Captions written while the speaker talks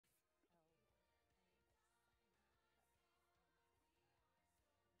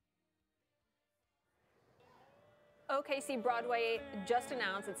OKC Broadway just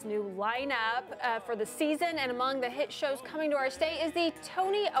announced its new lineup for the season, and among the hit shows coming to our state is the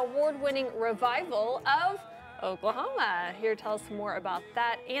Tony Award-winning revival of Oklahoma. Here to tell us more about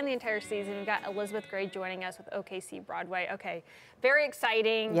that and the entire season, we've got Elizabeth Gray joining us with OKC Broadway. Okay, very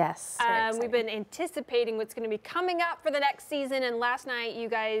exciting. Yes, very exciting. We've been anticipating what's going to be coming up for the next season, and last night you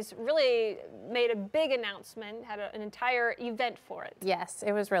guys really made a big announcement, had an entire event for it. Yes,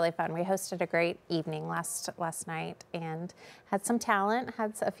 it was really fun. We hosted a great evening last night and had some talent,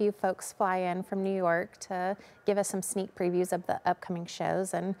 had a few folks fly in from New York to give us some sneak previews of the upcoming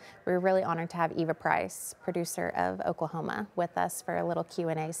shows, and we were really honored to have Eva Price, producer of Oklahoma, with us for a little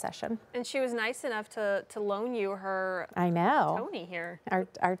Q&A session. And she was nice enough to loan you her Tony here.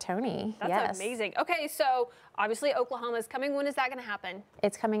 Our Tony, That's yes. amazing. Okay, so obviously Oklahoma is coming. When is that going to happen?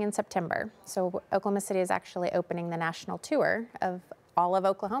 It's coming in September. So Oklahoma City is actually opening the national tour of all of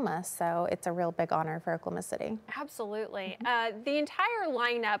Oklahoma, so it's a real big honor for Oklahoma City. Absolutely. The entire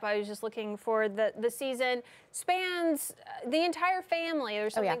lineup, I was just looking for the season, spans the entire family.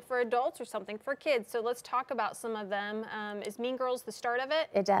 There's something for adults or something for kids, so let's talk about some of them. Is Mean Girls the start of it?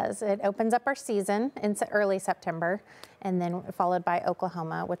 It does. It opens up our season in early September, and then followed by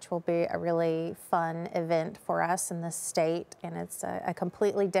Oklahoma, which will be a really fun event for us in the state, and it's a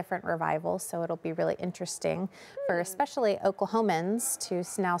completely different revival, so it'll be really interesting for especially Oklahomans to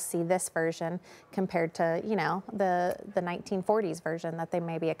now see this version compared to, you know, the 1940s version that they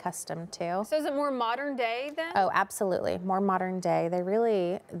may be accustomed to. So is it more modern day then? Oh, absolutely. More modern day.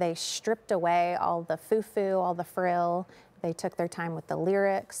 They stripped away all the foo-foo, all the frill. They took their time with the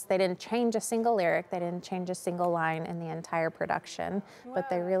lyrics. They didn't change a single lyric. They didn't change a single line in the entire production. Wow. But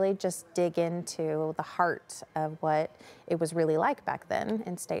they really just dig into the heart of what it was really like back then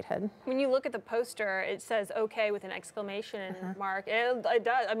in statehood. When you look at the poster, it says "OK" with an exclamation mark. It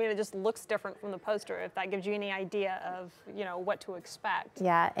does. I mean, it just looks different from the poster. If that gives you any idea of, you know, what to expect.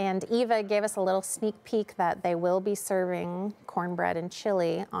 Yeah, and Eva gave us a little sneak peek that they will be serving cornbread and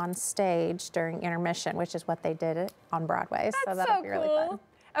chili on stage during intermission, which is what they did on Broadway. So that'll be really fun.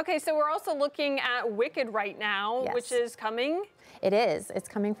 Okay, so we're also looking at Wicked right now, which is coming. It is. It's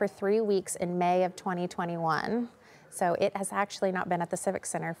coming for 3 weeks in May of 2021. So it has actually not been at the Civic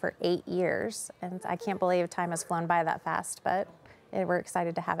Center for 8 years, and I can't believe time has flown by that fast, but we're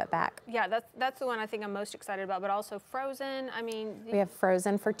excited to have it back. Yeah, that's the one I think I'm most excited about, but also Frozen. I mean, we have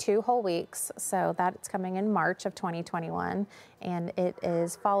Frozen for 2 whole weeks, so that's coming in March of 2021, and it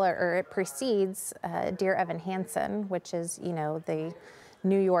precedes Dear Evan Hansen, which is, you know, the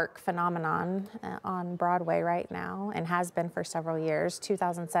New York phenomenon on Broadway right now, and has been for several years.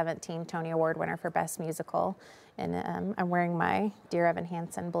 2017 Tony Award winner for Best Musical, and I'm wearing my Dear Evan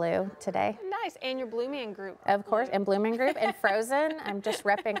Hansen blue today. Nice, and your Blue Man Group. Of course, and Blue Man Group and Frozen. I'm just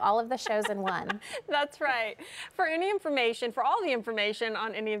repping all of the shows in one. That's right. For all the information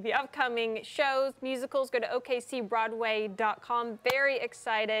on any of the upcoming shows, musicals, go to okcbroadway.com. Very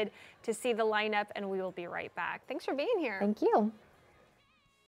excited to see the lineup, and we will be right back. Thanks for being here. Thank you.